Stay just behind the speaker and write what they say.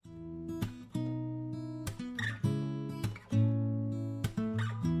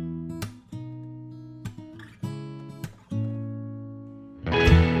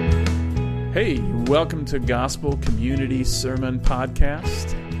Hey, welcome to Gospel Community Sermon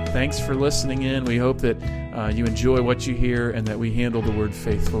Podcast. Thanks for listening in. We hope that you enjoy what you hear and that we handle the word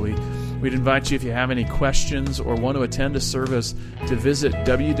faithfully. We'd invite you, if you have any questions or want to attend a service, to visit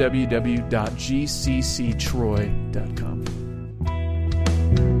www.gcctroy.com.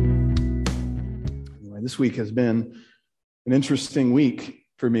 Anyway, this week has been an interesting week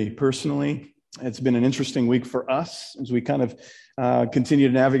for me personally. It's been an interesting week for us as we kind of continue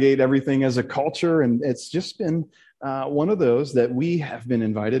to navigate everything as a culture. And it's just been one of those that we have been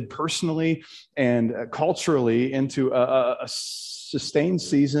invited personally and culturally into a sustained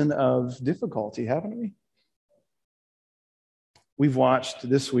season of difficulty, haven't we? We've watched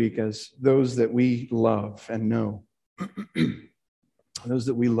this week as those that we love and know, those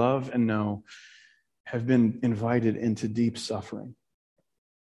that we love and know have been invited into deep suffering.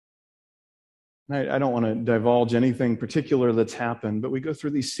 I don't want to divulge anything particular that's happened, but we go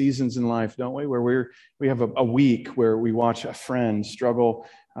through these seasons in life, don't we, where we have a week where we watch a friend struggle,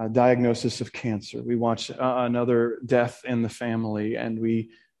 diagnosis of cancer. We watch another death in the family, and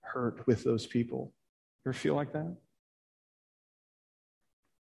we hurt with those people. Ever feel like that?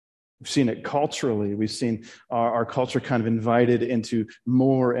 We've seen it culturally. We've seen our culture kind of invited into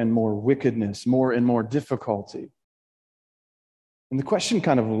more and more wickedness, more and more difficulty. And the question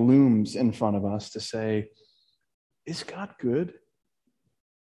kind of looms in front of us to say, is God good?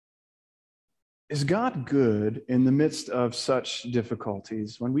 Is God good in the midst of such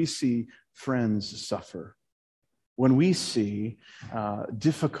difficulties when we see friends suffer, when we see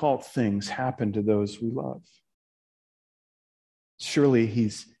difficult things happen to those we love? Surely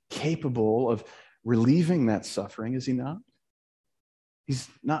he's capable of relieving that suffering, is he not? He's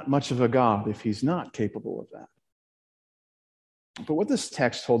not much of a God if he's not capable of that. But what this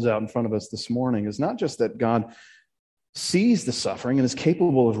text holds out in front of us this morning is not just that God sees the suffering and is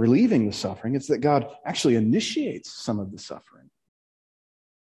capable of relieving the suffering, it's that God actually initiates some of the suffering.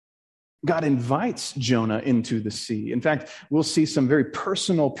 God invites Jonah into the sea. In fact, we'll see some very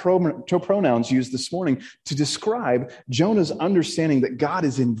personal pronouns used this morning to describe Jonah's understanding that God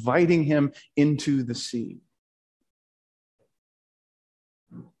is inviting him into the sea.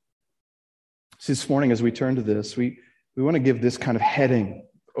 So this morning, as we turn to this, we want to give this kind of heading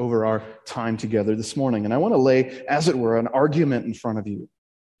over our time together this morning. And I want to lay, as it were, an argument in front of you.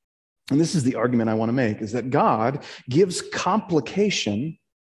 And this is the argument I want to make, is that God gives complication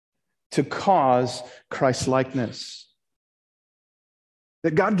to cause Christ-likeness.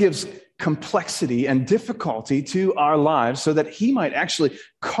 That God gives complexity and difficulty to our lives so that he might actually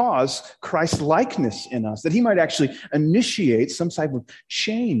cause Christ-likeness in us, that he might actually initiate some type of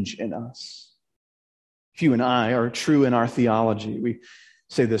change in us. If you and I are true in our theology, we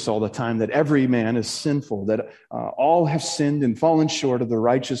say this all the time, that every man is sinful, that all have sinned and fallen short of the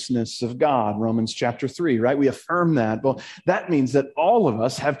righteousness of God, Romans chapter 3, right? We affirm that. Well, that means that all of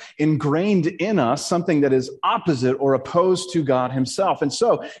us have ingrained in us something that is opposite or opposed to God himself. And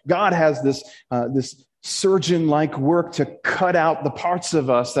so God has this surgeon-like work to cut out the parts of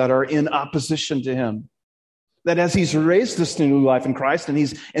us that are in opposition to him. That as he's raised us to new life in Christ and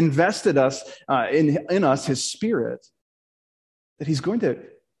he's invested us in us his Spirit, that he's going to,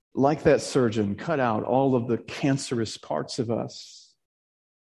 like that surgeon, cut out all of the cancerous parts of us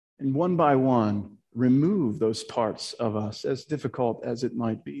and one by one remove those parts of us, as difficult as it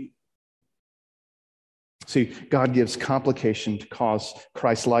might be. See, God gives complication to cause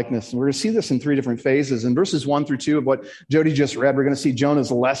Christ-likeness. And we're going to see this in three different phases. In verses 1 through 2 of what Jody just read, we're going to see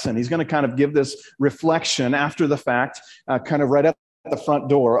Jonah's lesson. He's going to kind of give this reflection after the fact, kind of right at the front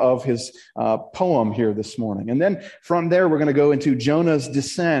door of his poem here this morning. And then from there, we're going to go into Jonah's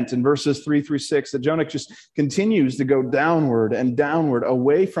descent in verses 3 through 6, that Jonah just continues to go downward and downward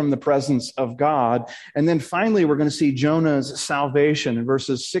away from the presence of God. And then finally, we're going to see Jonah's salvation in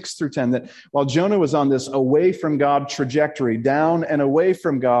verses 6 through 10, that while Jonah was on this away from God trajectory, down and away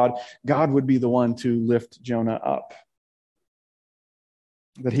from God, God would be the one to lift Jonah up.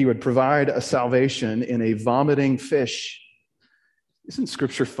 That he would provide a salvation in a vomiting fish. Isn't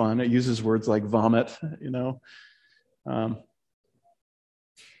Scripture fun? It uses words like vomit,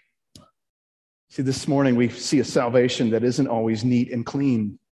 See, this morning we see a salvation that isn't always neat and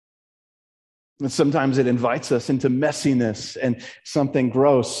clean. And sometimes it invites us into messiness and something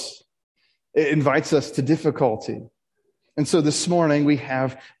gross. It invites us to difficulty. And so this morning we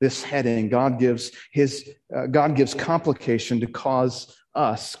have this heading, God gives complication to cause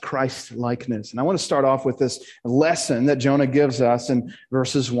us Christ-likeness. And I want to start off with this lesson that Jonah gives us in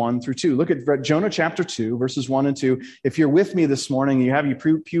verses 1 through 2. Look at Jonah chapter 2, verses 1 and 2. If you're with me this morning, you have your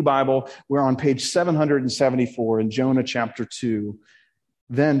Pew Bible, we're on page 774 in Jonah chapter 2.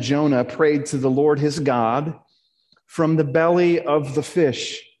 Then Jonah prayed to the Lord his God from the belly of the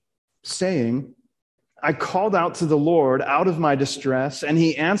fish, saying, I called out to the Lord out of my distress, and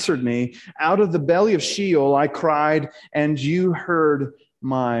he answered me. Out of the belly of Sheol I cried, and you heard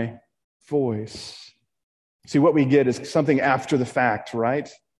my voice. See, what we get is something after the fact,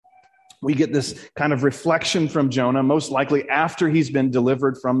 right? We get this kind of reflection from Jonah, most likely after he's been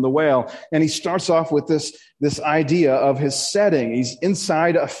delivered from the whale. And he starts off with this idea of his setting. He's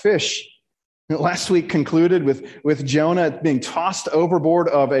inside a fish. Last week concluded with Jonah being tossed overboard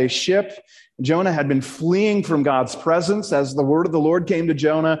of a ship. Jonah had been fleeing from God's presence as the word of the Lord came to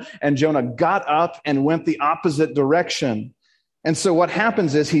Jonah, and Jonah got up and went the opposite direction. And so what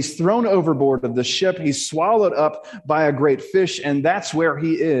happens is he's thrown overboard of the ship. He's swallowed up by a great fish, and that's where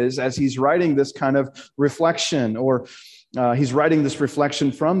he is as he's writing this kind of reflection, or he's writing this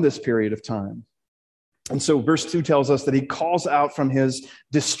reflection from this period of time. And so verse 2 tells us that he calls out from his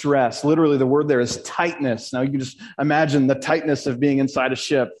distress. Literally, the word there is tightness. Now, you can just imagine the tightness of being inside a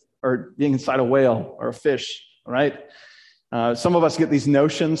ship or being inside a whale or a fish, right? Some of us get these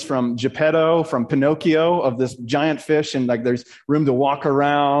notions from Geppetto, from Pinocchio, of this giant fish, and like there's room to walk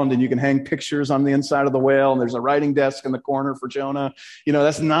around, and you can hang pictures on the inside of the whale, and there's a writing desk in the corner for Jonah. You know,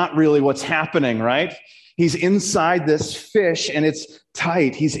 that's not really what's happening, right? He's inside this fish, and it's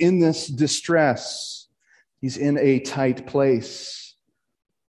tight. He's in this distress. He's in a tight place.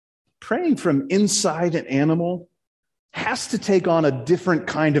 Praying from inside an animal has to take on a different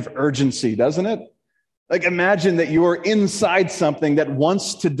kind of urgency, doesn't it? Like, imagine that you're inside something that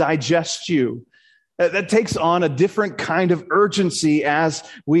wants to digest you. That takes on a different kind of urgency as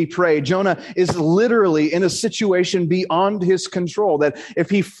we pray. Jonah is literally in a situation beyond his control, that if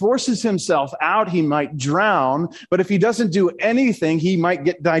he forces himself out, he might drown. But if he doesn't do anything, he might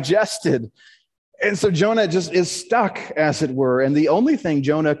get digested. And so Jonah just is stuck, as it were. And the only thing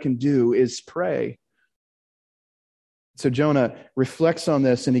Jonah can do is pray. So Jonah reflects on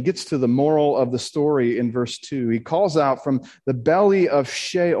this, and he gets to the moral of the story in verse 2. He calls out from the belly of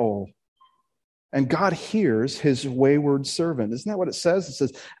Sheol, and God hears his wayward servant. Isn't that what it says? It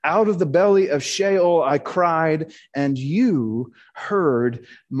says, out of the belly of Sheol I cried, and you heard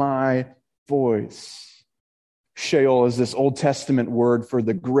my voice. Sheol is this Old Testament word for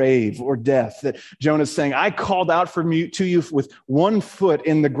the grave or death, that Jonah's saying, I called out to you with one foot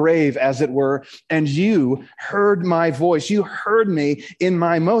in the grave, as it were, and you heard my voice. You heard me in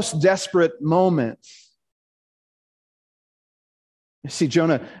my most desperate moments. You see,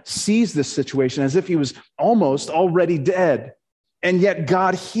 Jonah sees this situation as if he was almost already dead, and yet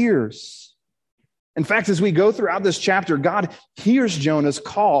God hears. In fact, as we go throughout this chapter, God hears Jonah's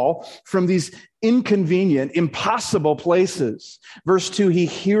call from these inconvenient, impossible places. Verse 2, he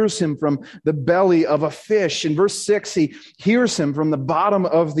hears him from the belly of a fish. In verse 6, he hears him from the bottom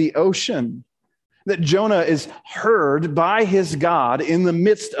of the ocean. That Jonah is heard by his God in the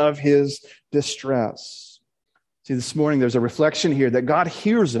midst of his distress. See, this morning there's a reflection here that God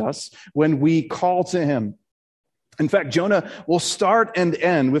hears us when we call to him. In fact, Jonah will start and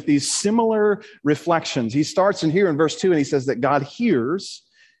end with these similar reflections. He starts in here in verse 2, and he says that God hears.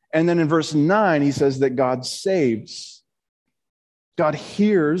 And then in verse 9, he says that God saves. God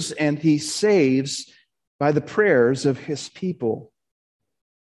hears and he saves by the prayers of his people.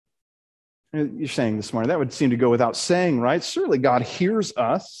 You're saying this morning, that would seem to go without saying, right? Surely God hears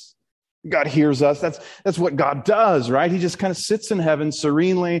us. God hears us. That's what God does, right? He just kind of sits in heaven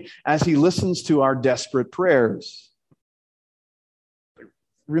serenely as he listens to our desperate prayers.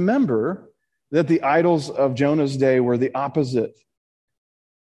 Remember that the idols of Jonah's day were the opposite.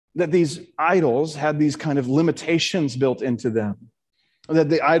 That these idols had these kind of limitations built into them. That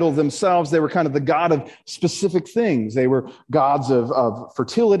the idol themselves, they were kind of the god of specific things. They were gods of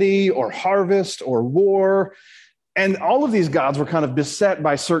fertility or harvest or war. And all of these gods were kind of beset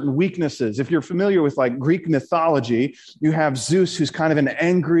by certain weaknesses. If you're familiar with like Greek mythology, you have Zeus, who's kind of an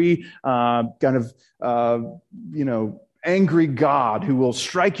angry, angry god who will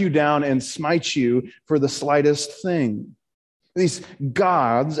strike you down and smite you for the slightest thing. These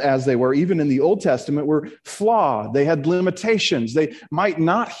gods, as they were, even in the Old Testament, were flawed. They had limitations. They might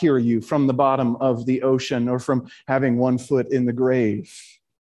not hear you from the bottom of the ocean or from having one foot in the grave.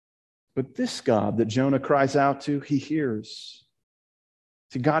 But this God that Jonah cries out to, he hears.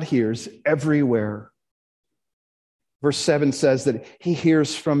 See, God hears everywhere. Verse 7 says that he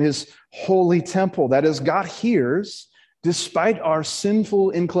hears from his holy temple. That is, God hears despite our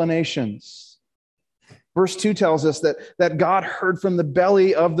sinful inclinations. Verse 2 tells us that God heard from the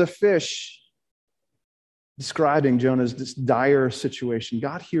belly of the fish, describing Jonah's this dire situation.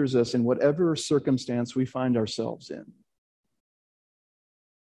 God hears us in whatever circumstance we find ourselves in.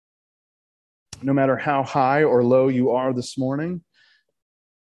 No matter how high or low you are this morning,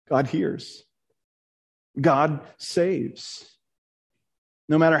 God hears. God saves.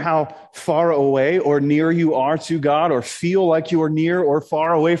 No matter how far away or near you are to God, or feel like you are near or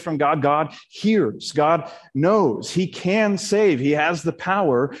far away from God, God hears. God knows. He can save. He has the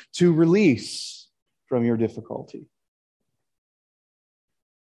power to release from your difficulty.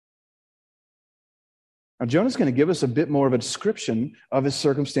 Now, Jonah's going to give us a bit more of a description of his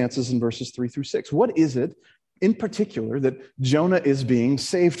circumstances in verses 3 through 6. What is it in particular that Jonah is being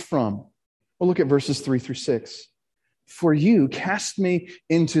saved from? Well, look at verses 3 through 6. For you cast me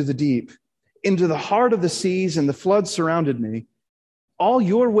into the deep, into the heart of the seas, and the flood surrounded me. All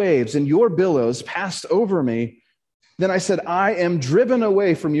your waves and your billows passed over me. Then I said, I am driven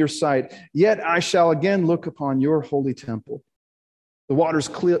away from your sight, yet I shall again look upon your holy temple. The waters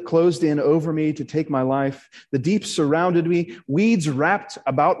closed in over me to take my life. The deep surrounded me. Weeds wrapped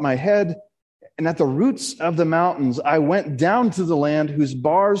about my head. And at the roots of the mountains, I went down to the land whose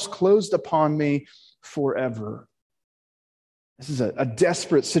bars closed upon me forever. This is a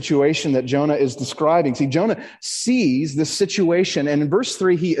desperate situation that Jonah is describing. See, Jonah sees this situation, and in verse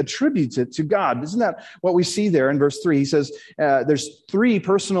 3, he attributes it to God. Isn't that what we see there in verse 3? He says there's 3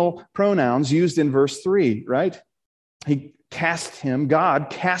 personal pronouns used in verse 3, right? God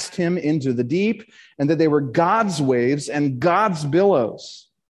cast him into the deep, and that they were God's waves and God's billows.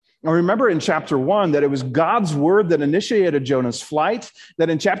 Now, remember in chapter 1 that it was God's word that initiated Jonah's flight, that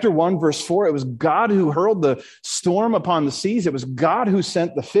in chapter 1, verse 4, it was God who hurled the storm upon the seas. It was God who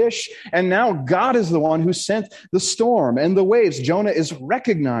sent the fish. And now God is the one who sent the storm and the waves. Jonah is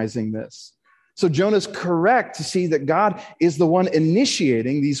recognizing this. So Jonah's correct to see that God is the one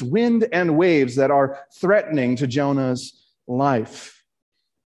initiating these wind and waves that are threatening to Jonah's life.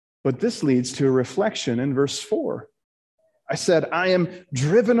 But this leads to a reflection in verse 4. I said, I am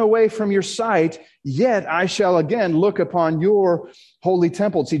driven away from your sight, yet I shall again look upon your holy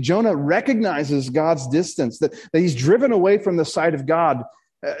temple. See, Jonah recognizes God's distance, that he's driven away from the sight of God.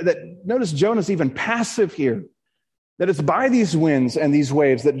 Notice Jonah's even passive here, that it's by these winds and these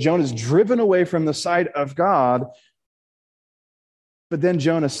waves that Jonah's driven away from the sight of God. But then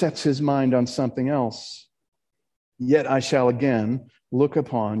Jonah sets his mind on something else. Yet I shall again look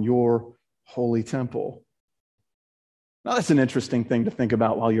upon your holy temple. Now, that's an interesting thing to think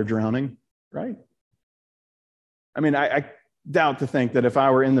about while you're drowning, right? I mean, I doubt to think that if I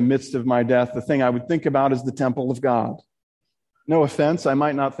were in the midst of my death, the thing I would think about is the temple of God. No offense, I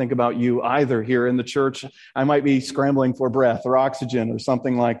might not think about you either here in the church. I might be scrambling for breath or oxygen or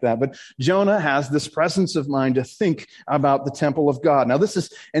something like that. But Jonah has this presence of mind to think about the temple of God. Now, this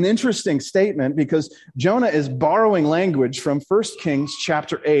is an interesting statement because Jonah is borrowing language from 1 Kings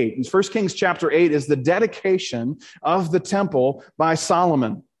chapter 8. And 1 Kings chapter 8 is the dedication of the temple by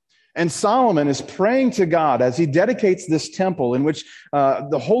Solomon. And Solomon is praying to God as he dedicates this temple in which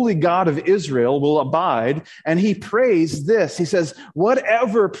the holy God of Israel will abide. And he prays this. He says,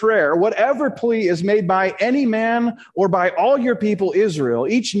 whatever prayer, whatever plea is made by any man or by all your people Israel,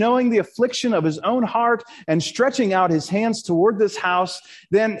 each knowing the affliction of his own heart and stretching out his hands toward this house,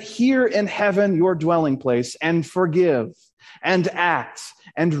 then hear in heaven your dwelling place and forgive and act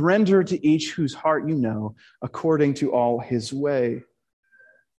and render to each whose heart you know according to all his way.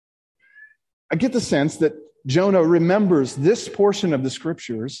 I get the sense that Jonah remembers this portion of the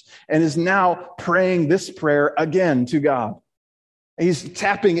scriptures and is now praying this prayer again to God. He's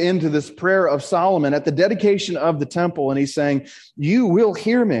tapping into this prayer of Solomon at the dedication of the temple, and he's saying, you will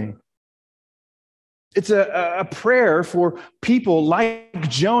hear me. It's a prayer for people like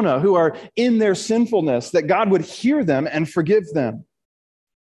Jonah who are in their sinfulness, that God would hear them and forgive them.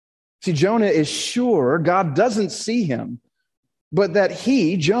 See, Jonah is sure God doesn't see him, but that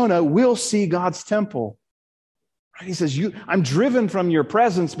he, Jonah, will see God's temple. He says, I'm driven from your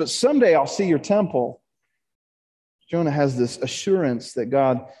presence, but someday I'll see your temple. Jonah has this assurance that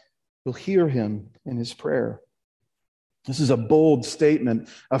God will hear him in his prayer. This is a bold statement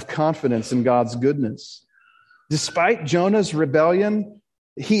of confidence in God's goodness. Despite Jonah's rebellion,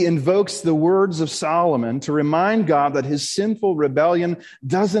 he invokes the words of Solomon to remind God that his sinful rebellion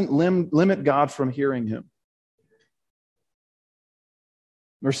doesn't limit God from hearing him.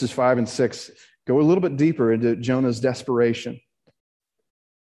 Verses 5 and 6 go a little bit deeper into Jonah's desperation.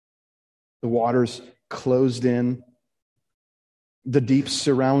 The waters closed in. The deep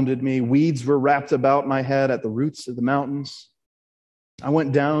surrounded me. Weeds were wrapped about my head at the roots of the mountains. I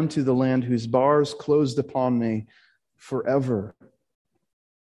went down to the land whose bars closed upon me forever.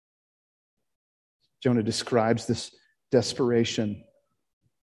 Jonah describes this desperation.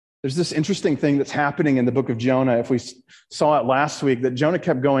 There's this interesting thing that's happening in the book of Jonah. If we saw it last week, that Jonah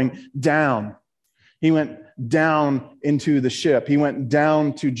kept going down He went down into the ship. He went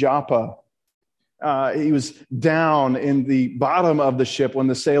down to Joppa. He was down in the bottom of the ship when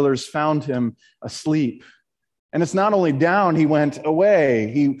the sailors found him asleep. And it's not only down, he went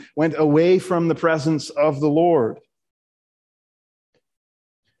away. He went away from the presence of the Lord.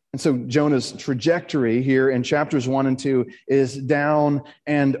 And so Jonah's trajectory here in chapters 1 and 2 is down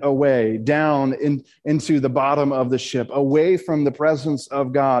and away, down into the bottom of the ship, away from the presence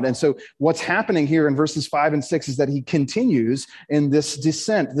of God. And so what's happening here in verses 5 and 6 is that he continues in this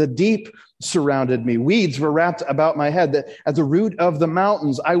descent. The deep surrounded me. Weeds were wrapped about my head. At the root of the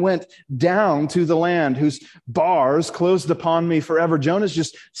mountains, I went down to the land whose bars closed upon me forever. Jonah's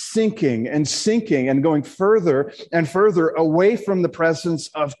just sinking and going further and further away from the presence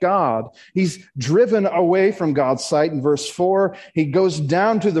of God. He's driven away from God's sight. In verse 4, he goes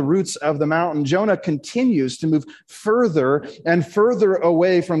down to the roots of the mountain. Jonah continues to move further and further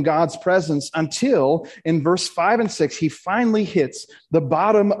away from God's presence until in verse 5 and 6, he finally hits the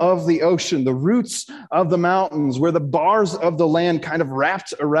bottom of the ocean, the roots of the mountains, where the bars of the land kind of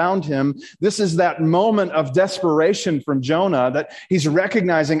wrapped around him. This is that moment of desperation from Jonah, that he's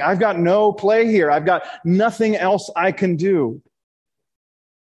recognizing, I've got no play here. I've got nothing else I can do.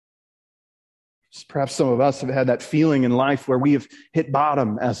 Perhaps some of us have had that feeling in life where we have hit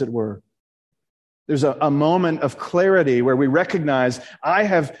bottom, as it were. There's a moment of clarity where we recognize I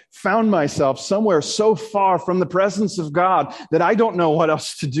have found myself somewhere so far from the presence of God that I don't know what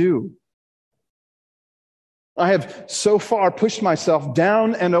else to do. I have so far pushed myself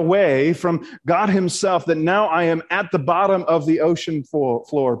down and away from God himself that now I am at the bottom of the ocean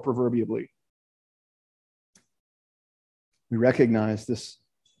floor, proverbially. We recognize this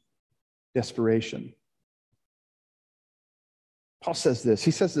desperation. Paul says this.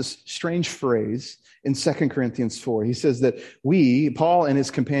 He says this strange phrase in 2 Corinthians 4. He says that we, Paul and his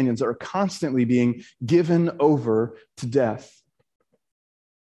companions, are constantly being given over to death.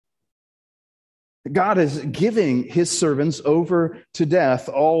 God is giving his servants over to death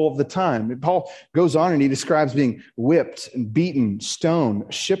all of the time. Paul goes on and he describes being whipped and beaten,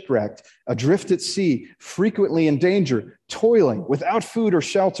 stoned, shipwrecked, adrift at sea, frequently in danger, toiling, without food or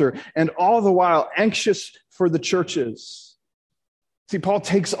shelter, and all the while anxious for the churches. See, Paul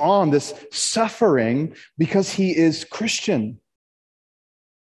takes on this suffering because he is Christian.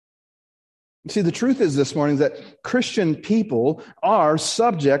 See, the truth is this morning that Christian people are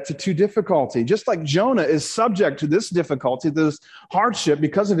subject to difficulty. Just like Jonah is subject to this difficulty, this hardship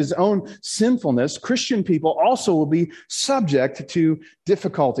because of his own sinfulness, Christian people also will be subject to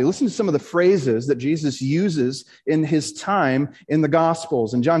difficulty. Listen to some of the phrases that Jesus uses in his time in the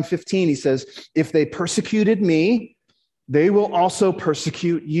Gospels. In John 15, he says, "If they persecuted me, they will also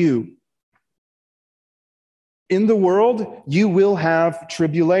persecute you. In the world, you will have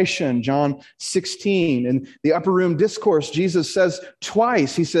tribulation." John 16. In the upper room discourse, Jesus says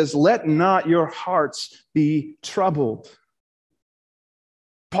twice, he says, "Let not your hearts be troubled."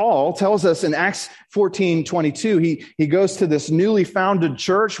 Paul tells us in Acts 14:22, he goes to this newly founded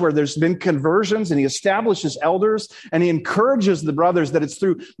church where there's been conversions, and he establishes elders, and he encourages the brothers that it's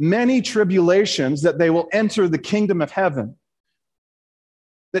through many tribulations that they will enter the kingdom of heaven.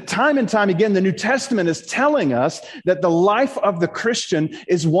 That time and time again, the New Testament is telling us that the life of the Christian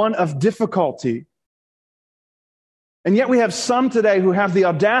is one of difficulty. And yet we have some today who have the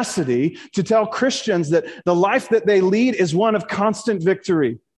audacity to tell Christians that the life that they lead is one of constant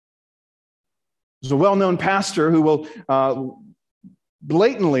victory. There's a well-known pastor who will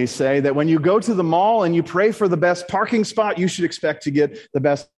blatantly say that when you go to the mall and you pray for the best parking spot, you should expect to get the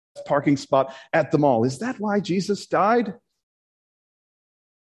best parking spot at the mall. Is that why Jesus died?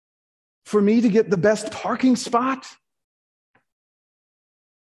 For me to get the best parking spot?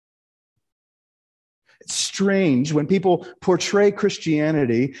 It's strange when people portray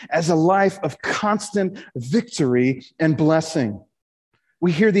Christianity as a life of constant victory and blessing.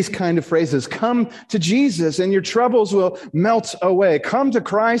 We hear these kind of phrases: come to Jesus and your troubles will melt away. Come to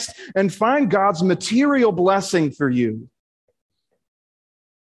Christ and find God's material blessing for you.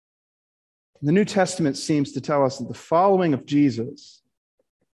 The New Testament seems to tell us that the following of Jesus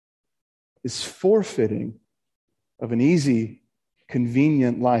is forfeiting of an easy,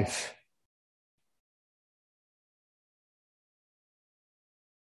 convenient life.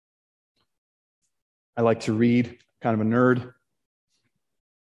 I like to read, kind of a nerd.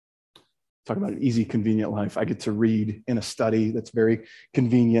 Talk about an easy, convenient life. I get to read in a study that's very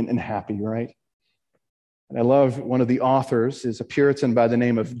convenient and happy, right? And I love one of the authors is a Puritan by the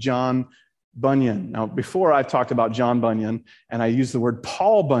name of John Bunyan. Now, before I've talked about John Bunyan, and I used the word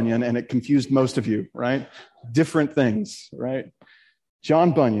Paul Bunyan, and it confused most of you, right? Different things, right?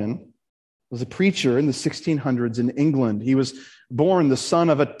 John Bunyan was a preacher in the 1600s in England. He was born the son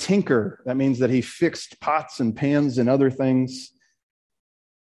of a tinker. That means that he fixed pots and pans and other things.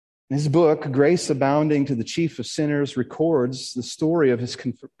 His book, Grace Abounding to the Chief of Sinners, records the story of his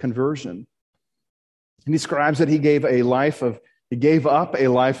conversion. He describes that he gave up a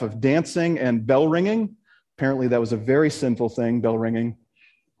life of dancing and bell ringing. Apparently that was a very sinful thing, bell ringing.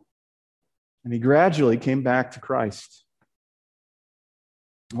 And he gradually came back to Christ.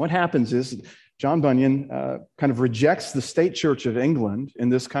 And what happens is John Bunyan kind of rejects the state church of England in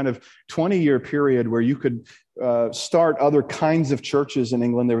this kind of 20-year period where you could start other kinds of churches in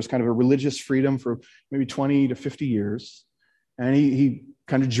England. There was kind of a religious freedom for maybe 20 to 50 years. And he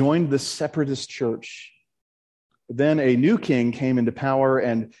kind of joined the separatist church. But then a new king came into power,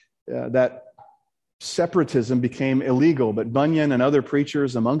 and that separatism became illegal. But Bunyan and other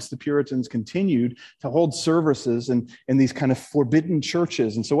preachers amongst the Puritans continued to hold services in these kind of forbidden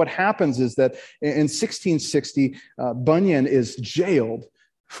churches. And so what happens is that in 1660, Bunyan is jailed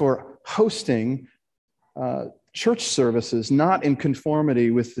for hosting church services not in conformity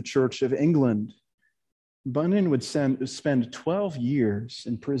with the Church of England. Bunyan would spend 12 years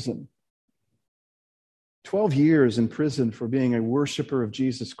in prison. 12 years in prison for being a worshiper of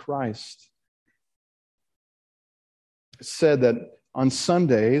Jesus Christ. It said that on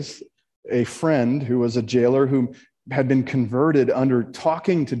Sundays, a friend who was a jailer who had been converted under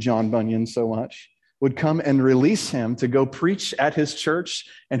talking to John Bunyan so much would come and release him to go preach at his church,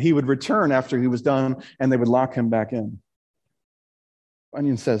 and he would return after he was done, and they would lock him back in.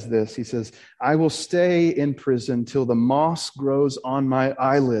 Bunyan says this, he says, "I will stay in prison till the moss grows on my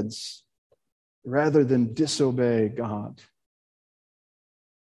eyelids rather than disobey God."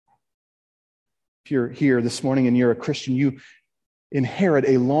 If you're here this morning and you're a Christian, you inherit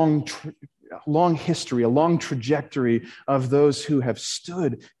a long history, a long trajectory of those who have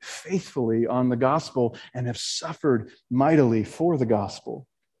stood faithfully on the gospel and have suffered mightily for the gospel.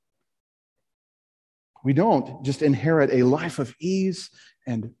 We don't just inherit a life of ease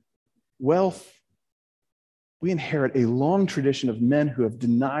and wealth. We inherit a long tradition of men who have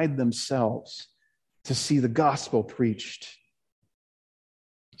denied themselves to see the gospel preached.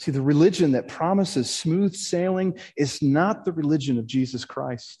 See, the religion that promises smooth sailing is not the religion of Jesus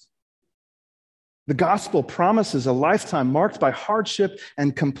Christ. The gospel promises a lifetime marked by hardship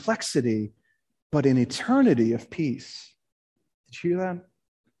and complexity, but an eternity of peace. Did you hear that?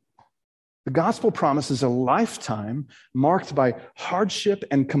 The gospel promises a lifetime marked by hardship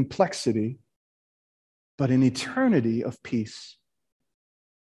and complexity, but an eternity of peace.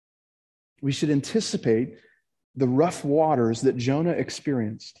 We should anticipate the rough waters that Jonah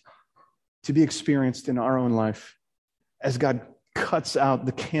experienced to be experienced in our own life as God cuts out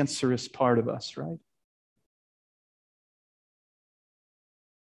the cancerous part of us, right?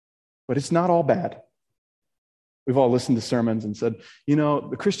 But it's not all bad. We've all listened to sermons and said,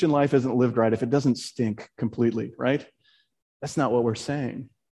 the Christian life isn't lived right if it doesn't stink completely, right? That's not what we're saying.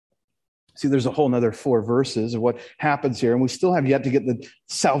 See, there's a whole nother 4 verses of what happens here, and we still have yet to get the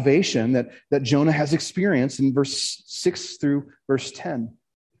salvation that Jonah has experienced in verse 6 through verse 10.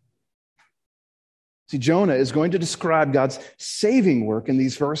 See, Jonah is going to describe God's saving work in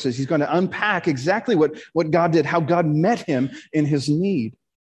these verses. He's going to unpack exactly what God did, how God met him in his need.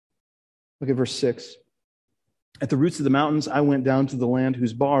 Look at verse 6. "At the roots of the mountains, I went down to the land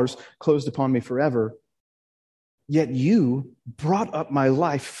whose bars closed upon me forever. Yet you brought up my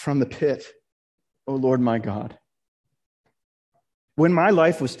life from the pit, O Lord my God. When my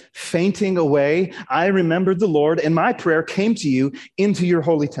life was fainting away, I remembered the Lord, and my prayer came to you into your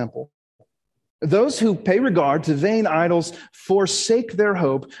holy temple. Those who pay regard to vain idols forsake their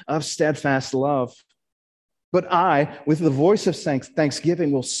hope of steadfast love. But I, with the voice of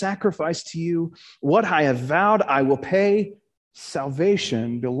thanksgiving, will sacrifice to you. What I have vowed, I will pay.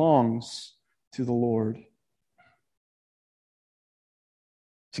 Salvation belongs to the Lord."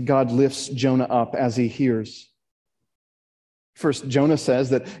 So God lifts Jonah up as he hears. First, Jonah says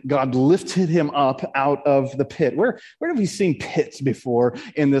that God lifted him up out of the pit. Where have we seen pits before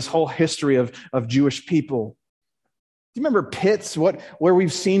in this whole history of Jewish people? Do you remember pits? Where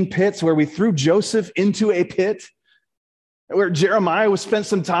we've seen pits, where we threw Joseph into a pit, where Jeremiah spent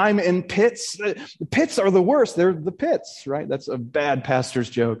some time in pits? The pits are the worst. They're the pits, right? That's a bad pastor's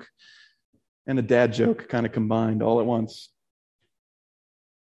joke and a dad joke kind of combined all at once.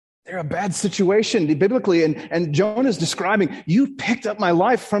 They're a bad situation biblically, and Jonah's describing, you picked up my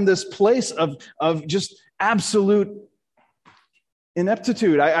life from this place of just absolute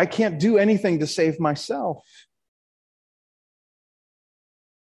ineptitude. I can't do anything to save myself.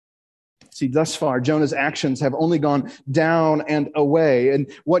 See, thus far, Jonah's actions have only gone down and away. And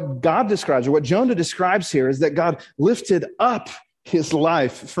what God describes, or what Jonah describes here, is that God lifted up his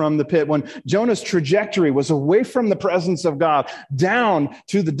life from the pit. When Jonah's trajectory was away from the presence of God, down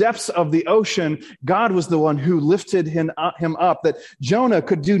to the depths of the ocean, God was the one who lifted him up, that Jonah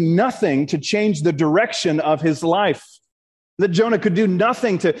could do nothing to change the direction of his life. That Jonah could do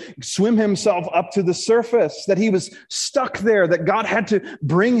nothing to swim himself up to the surface, that he was stuck there, that God had to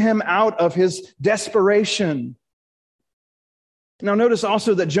bring him out of his desperation. Now, notice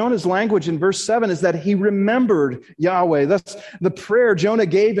also that Jonah's language in verse 7 is that he remembered Yahweh. Thus, the prayer Jonah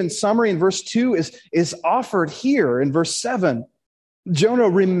gave in summary in verse 2 is offered here in verse 7. Jonah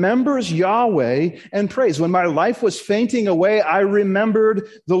remembers Yahweh and prays. When my life was fainting away, I remembered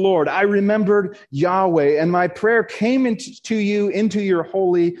the Lord. I remembered Yahweh, and my prayer came into your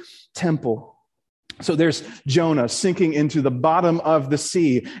holy temple. So there's Jonah sinking into the bottom of the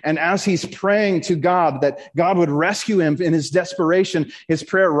sea. And as he's praying to God that God would rescue him in his desperation, his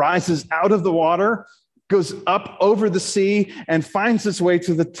prayer rises out of the water, goes up over the sea, and finds its way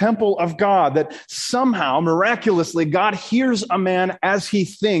to the temple of God, that somehow, miraculously, God hears a man as he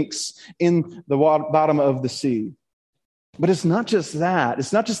thinks in the bottom of the sea. But it's not just that.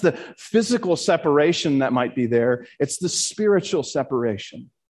 It's not just the physical separation that might be there. It's the spiritual separation.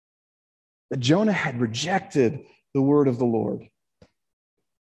 That Jonah had rejected the word of the Lord.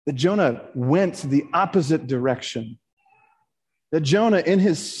 That Jonah went the opposite direction. That Jonah, in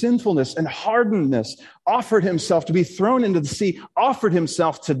his sinfulness and hardenedness, offered himself to be thrown into the sea, offered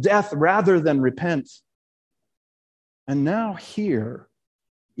himself to death rather than repent. And now here,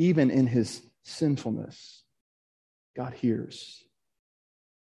 even in his sinfulness, God hears.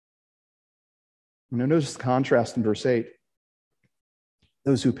 Now notice the contrast in verse 8.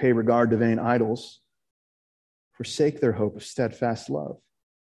 Those who pay regard to vain idols forsake their hope of steadfast love.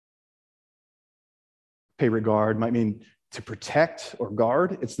 Pay regard might mean to protect or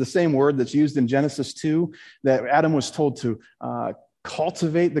guard. It's the same word that's used in Genesis 2, that Adam was told to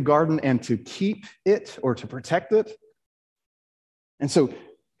cultivate the garden and to keep it or to protect it. And so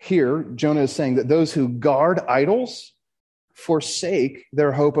here, Jonah is saying that those who guard idols forsake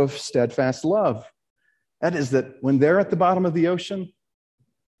their hope of steadfast love. That is, that when they're at the bottom of the ocean,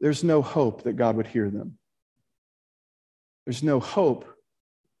 there's no hope that God would hear them. There's no hope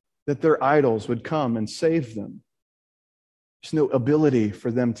that their idols would come and save them. There's no ability for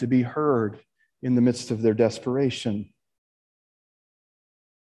them to be heard in the midst of their desperation.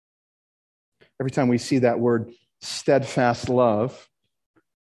 Every time we see that word steadfast love,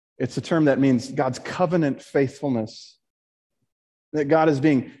 it's a term that means God's covenant faithfulness. That God is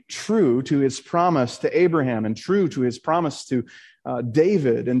being true to his promise to Abraham and true to his promise to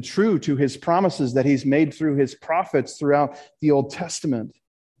David and true to his promises that he's made through his prophets throughout the Old Testament.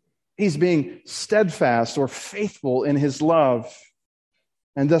 He's being steadfast or faithful in his love.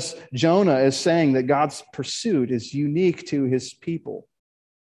 And thus Jonah is saying that God's pursuit is unique to his people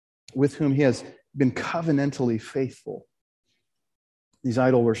with whom he has been covenantally faithful. These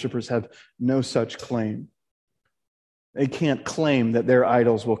idol worshipers have no such claim. They can't claim that their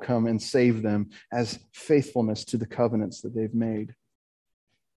idols will come and save them as faithfulness to the covenants that they've made.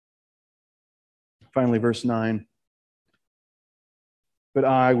 Finally, verse 9. But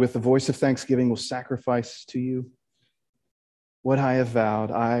I, with the voice of thanksgiving, will sacrifice to you. What I have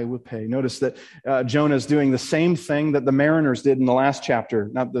vowed, I will pay. Notice that Jonah is doing the same thing that the mariners did in the last chapter.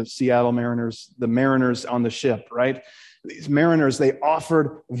 Not the Seattle Mariners, the mariners on the ship, right? These mariners, they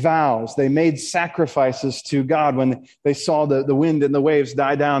offered vows. They made sacrifices to God. When they saw the wind and the waves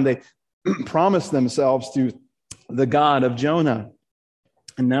die down, they promised themselves to the God of Jonah.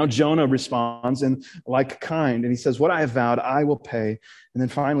 And now Jonah responds in like kind. And he says, what I have vowed, I will pay. And then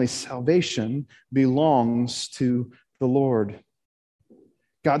finally, salvation belongs to the Lord.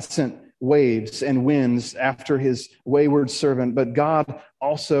 God sent waves and winds after his wayward servant, but God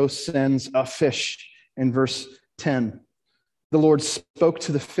also sends a fish in verse 10. The Lord spoke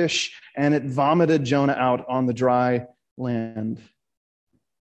to the fish, and it vomited Jonah out on the dry land.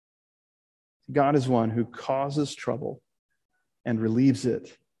 God is one who causes trouble and relieves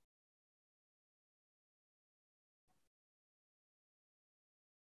it.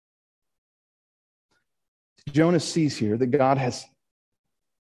 Jonah sees here that God has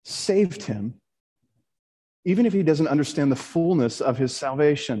saved him, even if he doesn't understand the fullness of his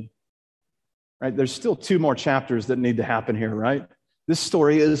salvation. Right? There's still 2 more chapters that need to happen here, right? This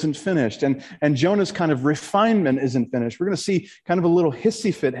story isn't finished. And Jonah's kind of refinement isn't finished. We're going to see kind of a little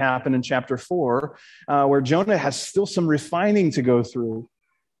hissy fit happen in chapter 4, where Jonah has still some refining to go through.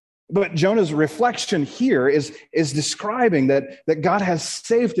 But Jonah's reflection here is describing that God has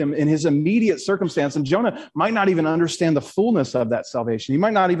saved him in his immediate circumstance. And Jonah might not even understand the fullness of that salvation. He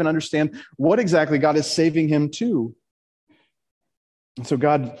might not even understand what exactly God is saving him to. And so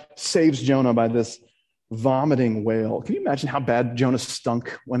God saves Jonah by this vomiting whale. Can you imagine how bad Jonah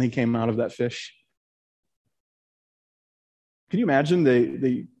stunk when he came out of that fish? Can you imagine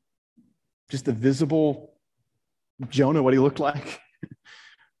the visible Jonah, what he looked like?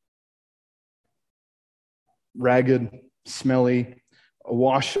 Ragged, smelly,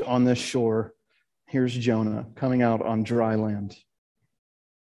 awash on this shore. Here's Jonah coming out on dry land.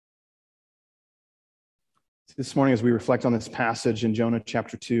 This morning, as we reflect on this passage in Jonah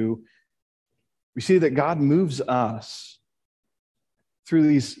chapter 2, we see that God moves us through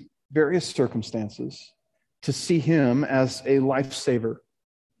these various circumstances to see him as a lifesaver.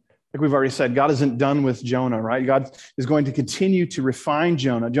 Like we've already said, God isn't done with Jonah, right? God is going to continue to refine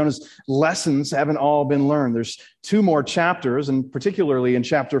Jonah. Jonah's lessons haven't all been learned. There's 2 more chapters, and particularly in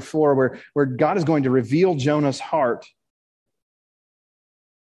chapter 4, where God is going to reveal Jonah's heart.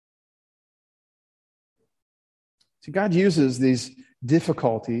 See, God uses these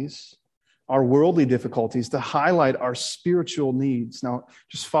difficulties, our worldly difficulties, to highlight our spiritual needs. Now,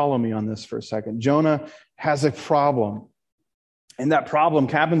 just follow me on this for a second. Jonah has a problem. And that problem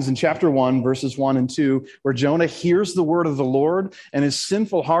happens in chapter 1, verses 1 and 2, where Jonah hears the word of the Lord, and his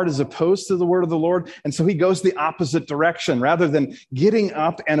sinful heart is opposed to the word of the Lord. And so he goes the opposite direction. Rather than getting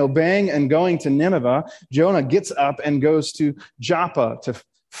up and obeying and going to Nineveh, Jonah gets up and goes to Joppa to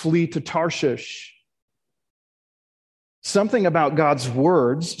flee to Tarshish. Something about God's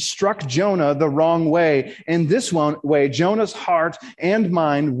words struck Jonah the wrong way. In this one way, Jonah's heart and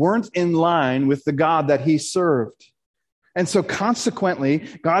mind weren't in line with the God that he served. And so consequently,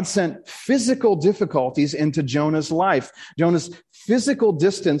 God sent physical difficulties into Jonah's life. Jonah's physical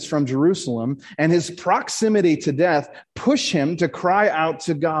distance from Jerusalem and his proximity to death push him to cry out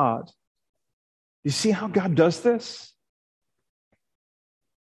to God. You see how God does this?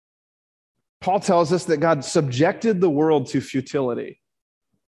 Paul tells us that God subjected the world to futility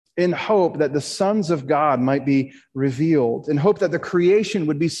in hope that the sons of God might be revealed, in hope that the creation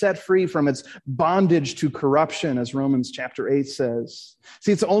would be set free from its bondage to corruption, as Romans chapter 8 says.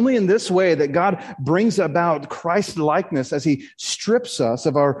 See, it's only in this way that God brings about Christ-likeness as he strips us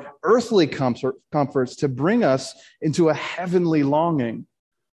of our earthly comforts to bring us into a heavenly longing.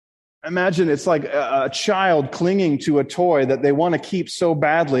 Imagine it's like a child clinging to a toy that they want to keep so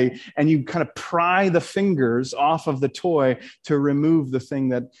badly, and you kind of pry the fingers off of the toy to remove the thing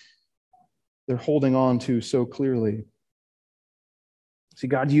that they're holding on to so clearly. See,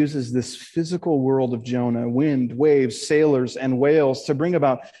 God uses this physical world of Jonah, wind, waves, sailors, and whales to bring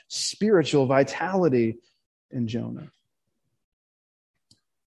about spiritual vitality in Jonah.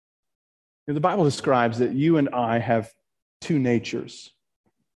 The Bible describes that you and I have 2 natures.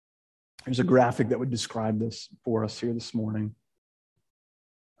 There's a graphic that would describe this for us here this morning.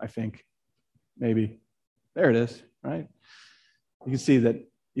 I think. Maybe. There it is, right? You can see that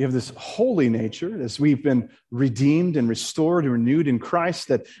you have this holy nature, as we've been redeemed and restored and renewed in Christ,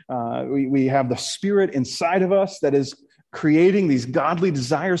 that we have the Spirit inside of us that is creating these godly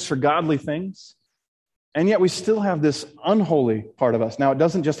desires for godly things. And yet we still have this unholy part of us. Now, it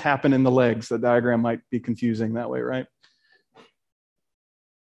doesn't just happen in the legs. The diagram might be confusing that way, right?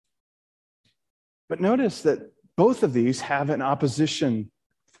 But notice that both of these have an opposition.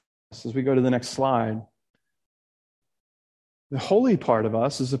 As we go to the next slide, the holy part of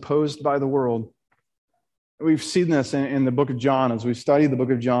us is opposed by the world. We've seen this in the book of John as we study the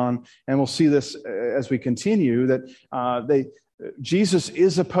book of John, and we'll see this as we continue, that Jesus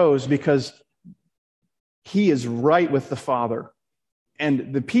is opposed because he is right with the Father.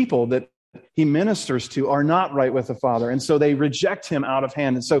 And the people that he ministers to are not right with the Father. And so they reject him out of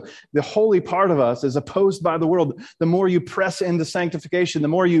hand. And so the holy part of us is opposed by the world. The more you press into sanctification, the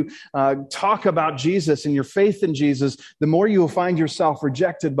more you talk about Jesus and your faith in Jesus, the more you will find yourself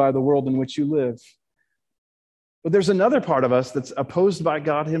rejected by the world in which you live. But there's another part of us that's opposed by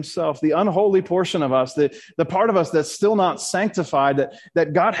God himself, the unholy portion of us, the part of us that's still not sanctified,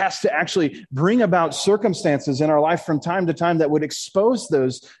 that God has to actually bring about circumstances in our life from time to time that would expose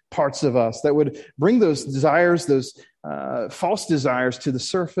those parts of us, that would bring those desires, those false desires to the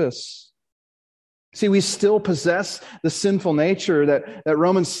surface. See, we still possess the sinful nature that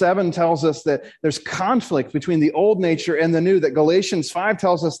Romans 7 tells us that there's conflict between the old nature and the new, that Galatians 5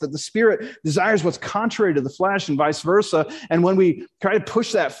 tells us that the Spirit desires what's contrary to the flesh and vice versa. And when we try to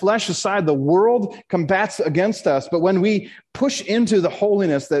push that flesh aside, the world combats against us. But when we push into the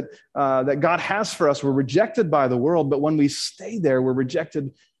holiness that God has for us, we're rejected by the world. But when we stay there, we're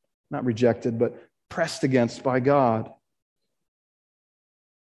rejected not rejected, but pressed against by God.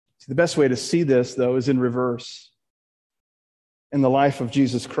 See, the best way to see this, though, is in reverse. In the life of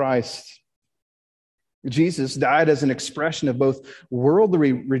Jesus Christ, Jesus died as an expression of both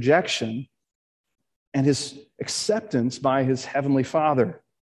worldly rejection and his acceptance by his heavenly Father.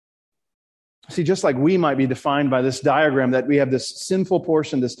 See, just like we might be defined by this diagram, that we have this sinful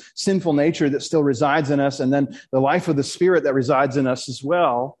portion, this sinful nature that still resides in us, and then the life of the Spirit that resides in us as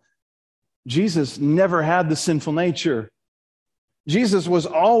well, Jesus never had the sinful nature. Jesus was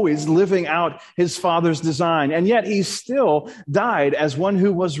always living out his Father's design, and yet he still died as one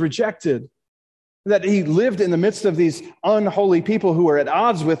who was rejected. That he lived in the midst of these unholy people who were at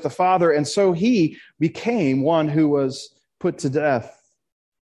odds with the Father, and so he became one who was put to death.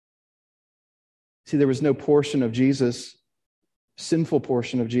 See, there was no portion of Jesus, sinful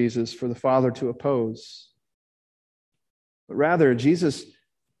portion of Jesus, for the Father to oppose. But rather, Jesus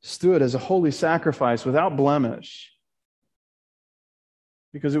stood as a holy sacrifice without blemish,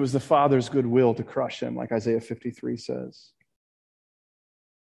 because it was the Father's good will to crush him, like Isaiah 53 says.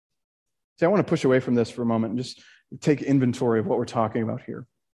 See, I want to push away from this for a moment and just take inventory of what we're talking about here.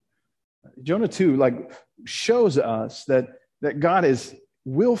 Jonah 2 shows us that God is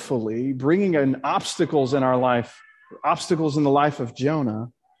willfully bringing in obstacles in our life, obstacles in the life of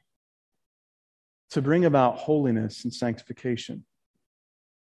Jonah, to bring about holiness and sanctification.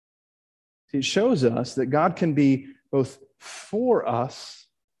 See, it shows us that God can be both for us,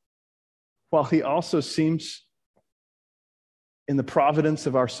 while he also seems, in the providence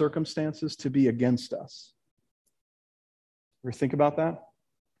of our circumstances, to be against us. Ever think about that?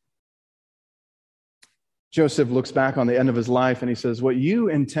 Joseph looks back on the end of his life and he says, what you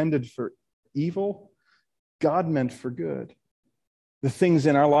intended for evil, God meant for good. The things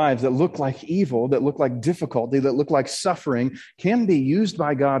in our lives that look like evil, that look like difficulty, that look like suffering, can be used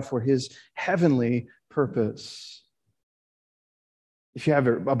by God for his heavenly purpose. If you have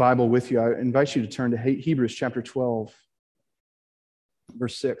a Bible with you, I invite you to turn to Hebrews chapter 12,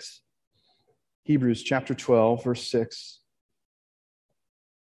 verse 6. Hebrews chapter 12, verse 6.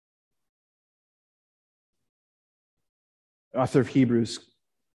 The author of Hebrews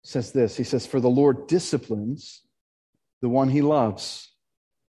says this. He says, for the Lord disciplines the one he loves.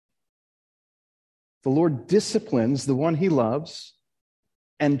 The Lord disciplines the one he loves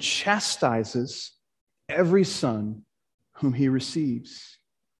and chastises every son whom he receives.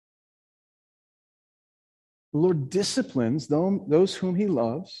 The Lord disciplines those whom he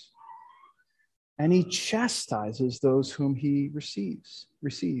loves, and he chastises those whom he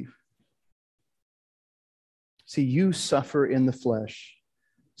receive. See, you suffer in the flesh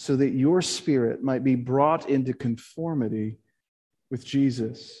so that your spirit might be brought into conformity with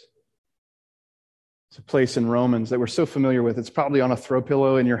Jesus. It's a place in Romans that we're so familiar with. It's probably on a throw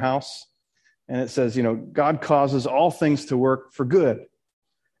pillow in your house. And it says, God causes all things to work for good.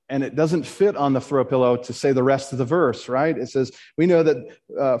 And it doesn't fit on the throw pillow to say the rest of the verse, right? It says, we know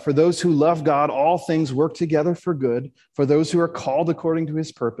that for those who love God, all things work together for good, for those who are called according to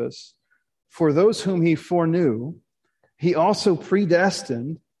his purpose. For those whom he foreknew, he also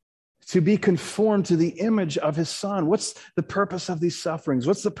predestined to be conformed to the image of his Son. What's the purpose of these sufferings?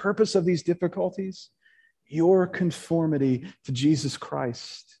 What's the purpose of these difficulties? Your conformity to Jesus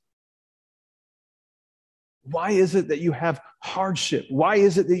Christ. Why is it that you have hardship? Why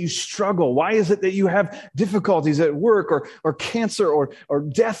is it that you struggle? Why is it that you have difficulties at work or cancer or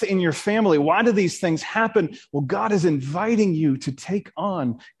death in your family? Why do these things happen? Well, God is inviting you to take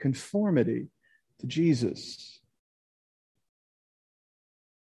on conformity to Jesus.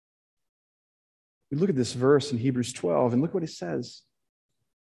 We look at this verse in Hebrews 12 and look what it says.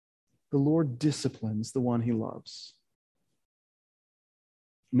 The Lord disciplines the one he loves.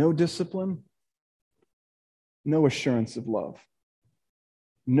 No discipline, no assurance of love.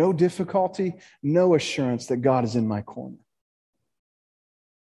 No difficulty, no assurance that God is in my corner.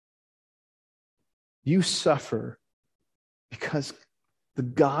 You suffer because the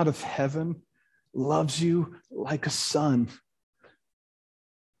God of heaven loves you like a son.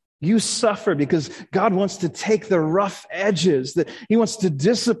 You suffer because God wants to take the rough edges, that he wants to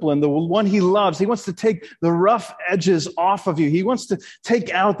discipline the one he loves. He wants to take the rough edges off of you. He wants to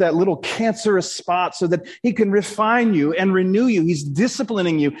take out that little cancerous spot so that he can refine you and renew you. He's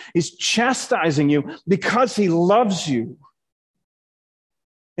disciplining you. He's chastising you because he loves you.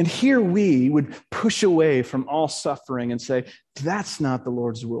 And here we would push away from all suffering and say, that's not the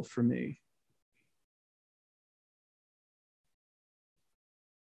Lord's will for me.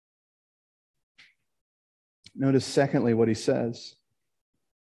 Notice, secondly, what he says.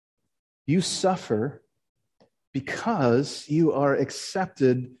 You suffer because you are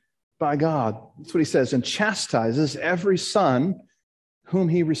accepted by God. That's what he says, and chastises every son whom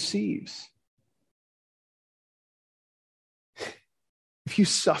he receives. If you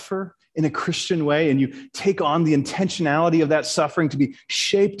suffer in a Christian way and you take on the intentionality of that suffering to be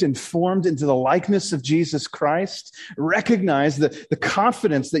shaped and formed into the likeness of Jesus Christ, recognize the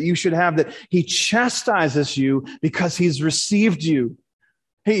confidence that you should have that he chastises you because he's received you.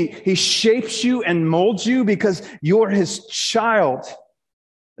 He shapes you and molds you because you're his child,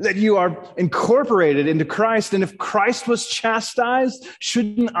 that you are incorporated into Christ. And if Christ was chastised,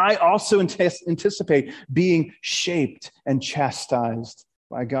 shouldn't I also anticipate being shaped and chastised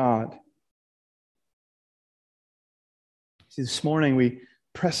by God? See, this morning we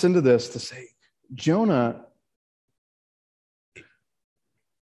press into this to say, Jonah's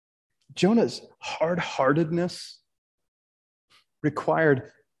hard-heartedness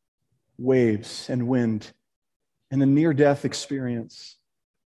required waves and wind and a near-death experience.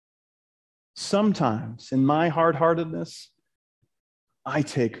 Sometimes in my hard-heartedness, I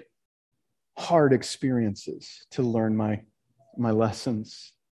take hard experiences to learn my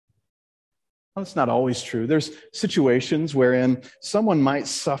lessons. Well, that's not always true. There's situations wherein someone might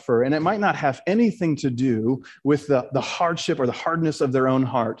suffer, and it might not have anything to do with the hardship or the hardness of their own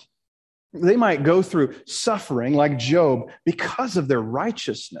heart. They might go through suffering like Job because of their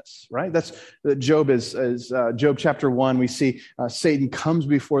righteousness, right? That's Job Job chapter 1. We see Satan comes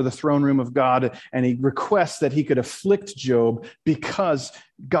before the throne room of God and he requests that he could afflict Job because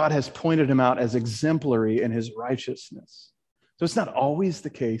God has pointed him out as exemplary in his righteousness. So it's not always the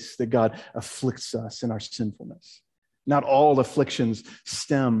case that God afflicts us in our sinfulness. Not all afflictions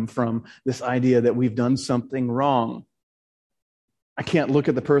stem from this idea that we've done something wrong. I can't look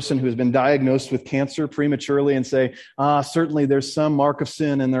at the person who has been diagnosed with cancer prematurely and say, certainly there's some mark of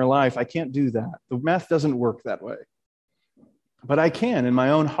sin in their life. I can't do that. The math doesn't work that way. But I can, in my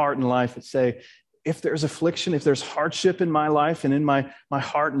own heart and life, say, if there's affliction, if there's hardship in my life and in my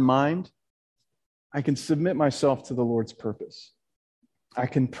heart and mind, I can submit myself to the Lord's purpose. I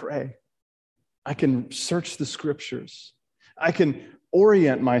can pray. I can search the scriptures. I can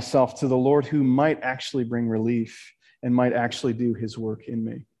orient myself to the Lord who might actually bring relief and might actually do his work in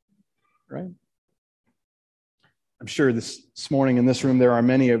me, right? I'm sure this morning in this room, there are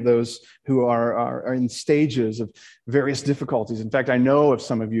many of those who are in stages of various difficulties. In fact, I know of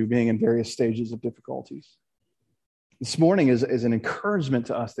some of you being in various stages of difficulties. This morning is an encouragement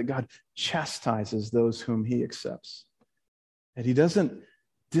to us that God chastises those whom he accepts, that he doesn't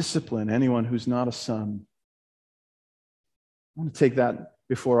discipline anyone who's not a son. I want to take that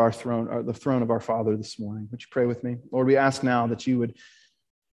before our throne, or the throne of our Father this morning. Would you pray with me? Lord, we ask now that you would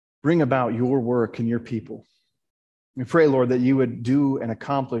bring about your work in your people. We pray, Lord, that you would do and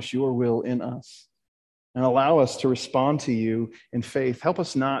accomplish your will in us and allow us to respond to you in faith. Help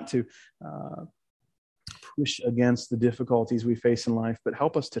us not to push against the difficulties we face in life, but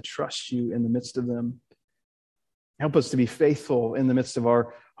help us to trust you in the midst of them. Help us to be faithful in the midst of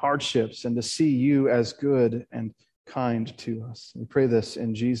our hardships and to see you as good and kind to us. We pray this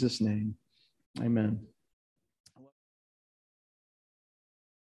in Jesus' name. Amen.